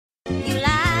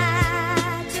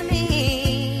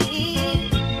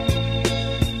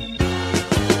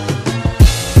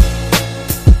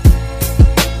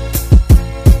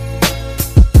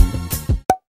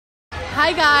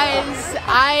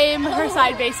I'm her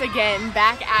side base again,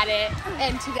 back at it.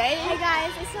 And today, hey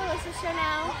guys, it's Alyssa's show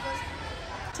now.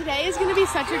 Today is going to be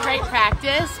such a great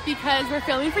practice because we're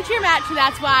filming for cheer match, so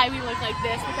that's why we look like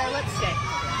this with our lipstick.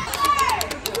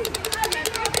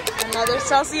 Another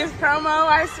Celsius promo,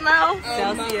 I smell.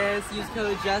 Celsius, use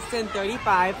code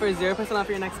Justin35 for 0% off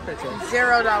your next purchase.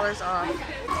 $0 off.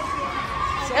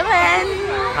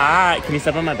 Chillin'. Hi, can you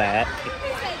step on my back?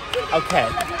 Okay,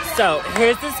 so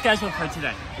here's the schedule for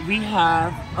today. We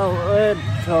have a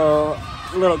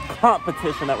little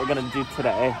competition that we're gonna do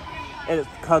today. It's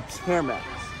called cheer match.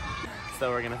 So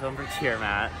we're gonna film for cheer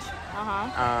match.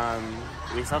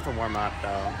 We still have to warm up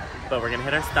though, but we're gonna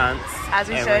hit our stunts. As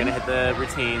we and should. We're gonna hit the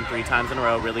routine 3 times in a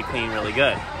row, really clean, really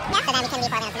good. So then we can be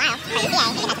part of tomorrow for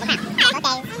UCA,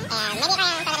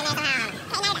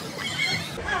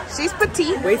 She's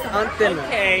petite. Waist on thinner.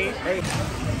 Okay. Hey.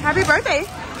 Happy birthday.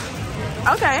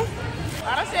 Okay.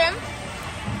 Madison.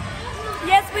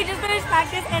 Yes, we just finished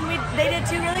practice and they did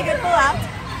 2 really good pull-outs.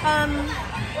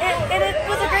 It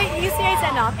was a great UCA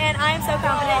send-off, and I am so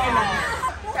confident in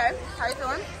that. Okay, how you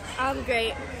feeling? I'm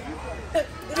great.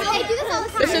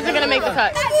 This isn't gonna make the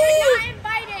cut. You're not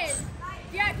invited.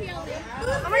 VIP only.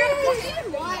 Oh my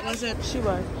god, Was it? She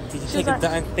was. Did you take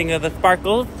a thing of the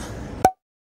sparkles?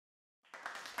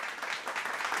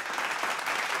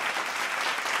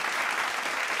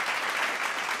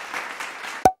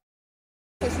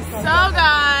 So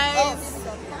guys,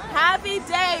 happy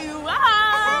day one.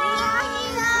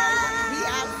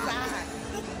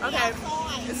 Okay,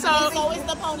 so It's always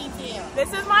the ponytail.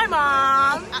 this is my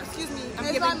mom. Excuse me.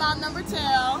 This is my mom number 2.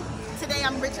 Today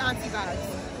I'm rich auntie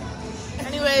vibes.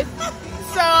 Anyways,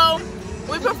 so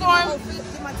we perform.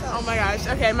 Oh my gosh.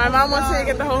 Okay, my mom wants me to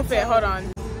get the whole fit. Hold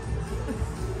on.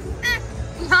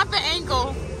 Not the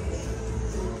ankle.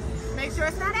 Make sure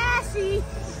it's not ashy.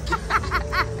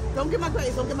 Don't get my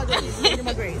grades. Don't get my grades. Don't get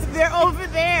my grades. They're over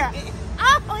there.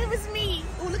 Oh, it was me.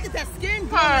 Oh, look at that skin.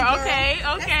 Girl, Her. girl. Okay.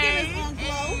 That Okay. skin is on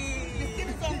glow. The skin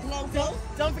is on glow.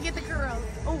 Don't forget the curls.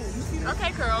 Oh, you see that?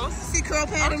 Okay, curls. See curl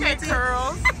pattern Okay, right there?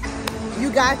 curls. You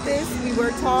got this. We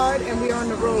worked hard and we're on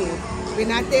the road. We're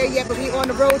not there yet, but we're on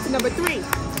the road to number 3.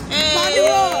 Hey.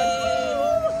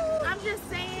 I'm just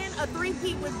saying a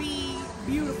 3-peat would be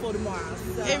beautiful tomorrow.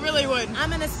 So It really would. I'm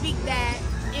going to speak that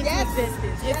into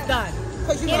existence. It's done.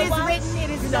 It is written. It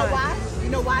is done. Why? You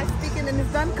know why it's speaking and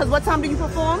it's done? Because what time do you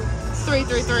perform?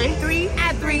 333. 3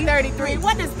 at 3:33.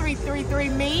 What does 3:33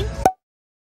 mean?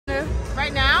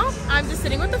 Right now, I'm just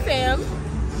sitting with the fam.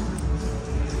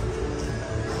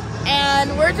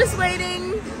 And we're just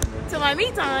waiting till my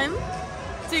me time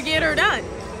to get her done.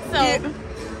 So,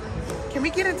 Can we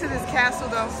get into this castle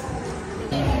though?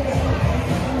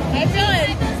 how you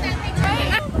feeling?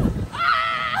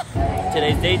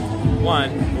 Today's day 1.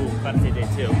 Ooh, about to say day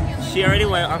 2. She already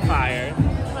went on fire.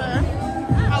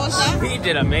 How was that? She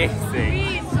did amazing.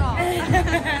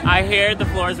 I hear the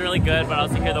floor is really good, but I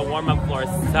also hear the warm-up floor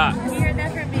sucks. you heard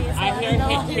that from me. I hear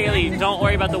Kaylee, don't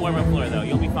worry about the warm-up floor though.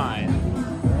 You'll be fine.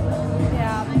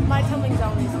 Yeah, my tumbling's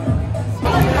always good.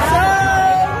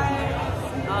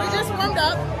 We just warmed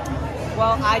up.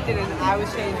 Well, I didn't. I was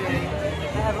changing.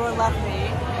 Everyone left me.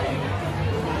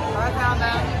 I found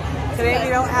them. Today we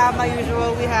don't have my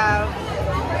usual. We have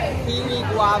kiwi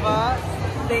guava.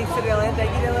 Thanks to Dylan.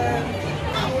 Thank you, Dylan.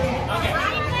 Okay.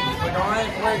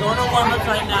 We're going to warm-ups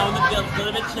right now in the field. It's a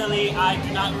little bit chilly. I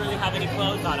do not really have any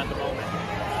clothes on at the moment.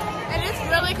 And it's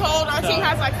really cold. Our team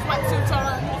has like sweatsuits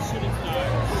on. It's shooting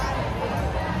stars.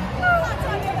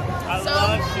 I So-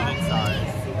 love shooting stars.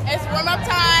 It's warm-up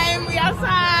time. We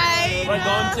outside. We're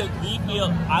going to the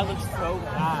field. I look so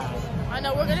bad. I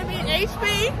know we're gonna be in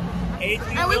HP. And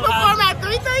we field perform has at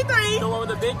 333. the one with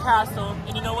the big castle.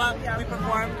 And you know what? We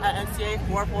performed at NCA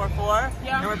 444.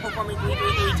 Yeah. And we're performing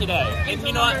 333 today. And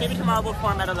you know what? Maybe tomorrow we'll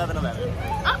perform at 1111.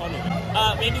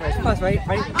 Maybe. Plus, right?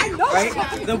 I know.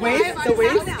 Right? The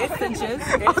waist, it cinches.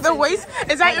 Oh, the waist?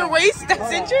 Is that your waist that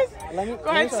cinches? Let me, Go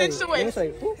ahead, let me cinch show the you. waist. Let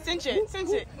me show you. Cinch it, cinch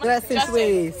it. That cinch Justin,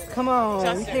 waist. Come on.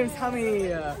 Justin. You can't even tell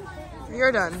me.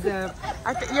 You're done. The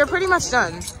You're pretty much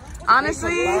done.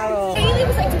 Honestly. bottle.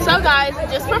 So guys, we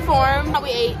just performed. How we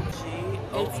ate.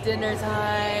 It's dinner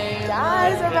time.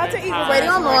 Guys, we're about to eat. We're waiting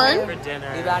on Lauren. For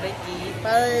dinner. We about to eat.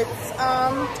 But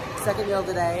Second meal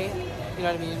today. You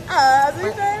know what I mean?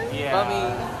 Yeah. But me.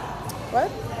 What?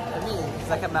 For me.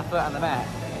 Because I kept my foot on the mat.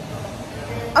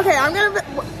 Okay, I'm gonna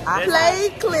play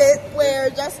clip where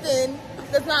Justin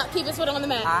does not keep his foot on the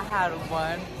mat. I had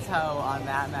one toe on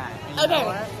that mat. And you know Okay.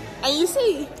 what? And you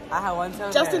see, I had one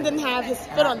toe Justin there. didn't have his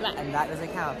foot on the mat. And that doesn't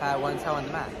count if I had one toe on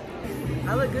the mat.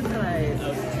 I look good tonight.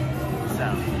 So,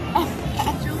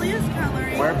 Julia's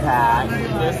coloring. we're packed.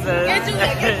 This is, Get Julia,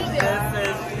 get Julia. this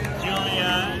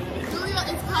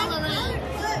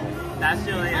Ask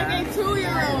Julia. I gave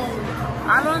 2-year-old.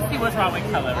 I don't see what's wrong with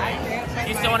coloring.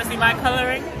 You still want to see my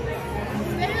coloring?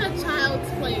 Stay in a child's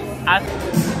place.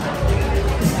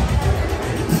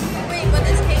 Wait, but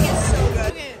this cake is so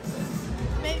good.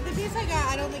 Okay. The piece I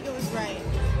got, I don't think it was right.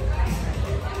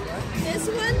 This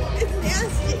one is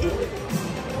nasty.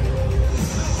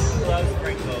 Love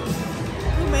sprinkles.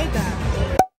 Who made that?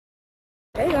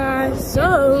 Hey guys,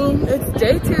 so it's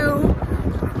day 2.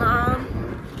 Mom,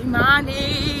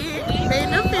 Imani made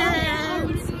an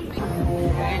appearance.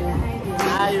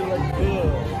 Ah, you look cool.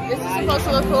 This is supposed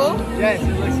to look cool? Yes,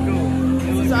 it looks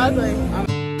cool. It's ugly.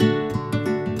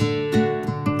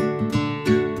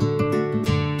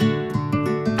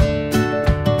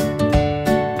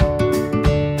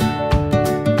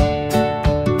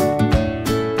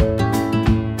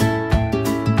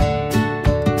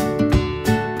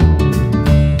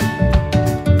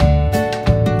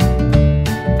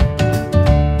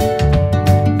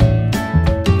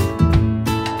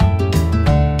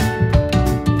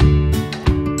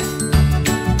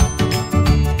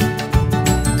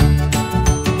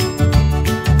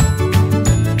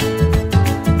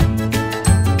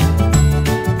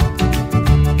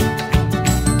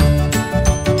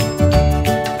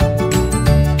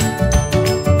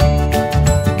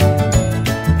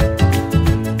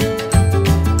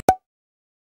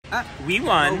 We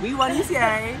won. We won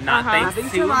UCA. Not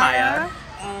thanks to Maya.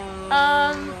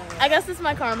 I guess this is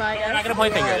my karma, I guess. We're not gonna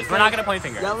point fingers. We're not gonna point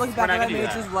fingers. Y'all look We're back not at gonna do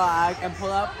Nature's that. vlog and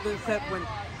pull up the clip when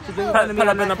she's doing Put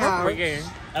up in the purple game.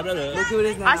 Look who it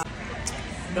is now.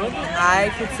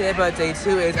 I could say about day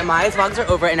 2 is Amaya's vlogs are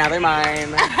over and now they're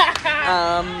mine.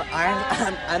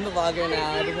 I'm the vlogger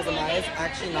now because Amaya's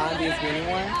actually not on BSB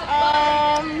anymore.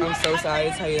 I'm so sorry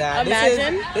to tell you that.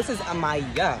 Imagine. This is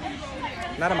Amaya.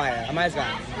 Not Amaya. Amaya's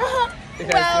gone.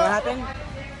 Because Well, you know what happened?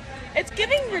 It's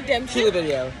giving redemption. Cue the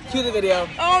video. Cue the video.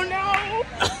 Oh no!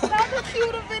 Not the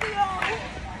cue the video.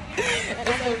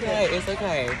 It's okay. It's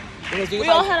okay. Because We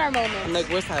all had our moments. I'm like,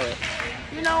 where's Tyler?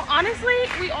 You know, honestly,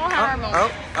 we all had our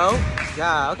moments.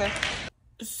 Yeah, okay.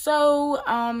 So,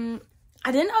 I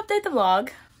didn't update the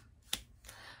vlog.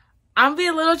 I'm being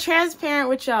a little transparent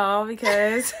with y'all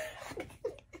because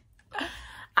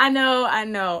I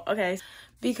know. Okay,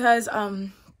 because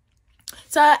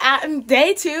so at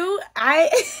day 2,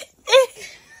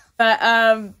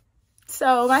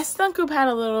 so my stunt group had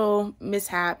a little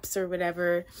mishaps or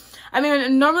whatever. I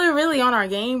mean, normally really on our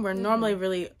game, we're normally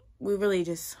we really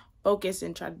just focus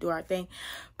and try to do our thing,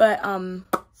 but I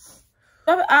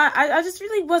just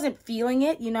really wasn't feeling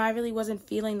it, you know. I really wasn't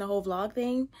feeling the whole vlog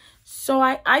thing, so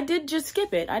I did just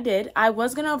skip it. I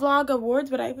was gonna vlog awards,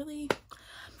 but I really,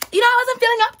 you know, I wasn't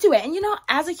feeling up to it. And you know,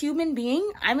 as a human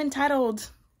being, I'm entitled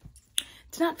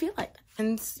to not feel like that.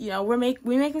 And you know, we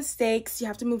make mistakes. You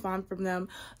have to move on from them,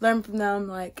 learn from them,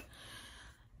 like,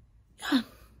 yeah.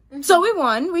 So we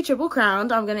won. We triple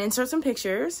crowned. I'm gonna insert some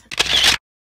pictures.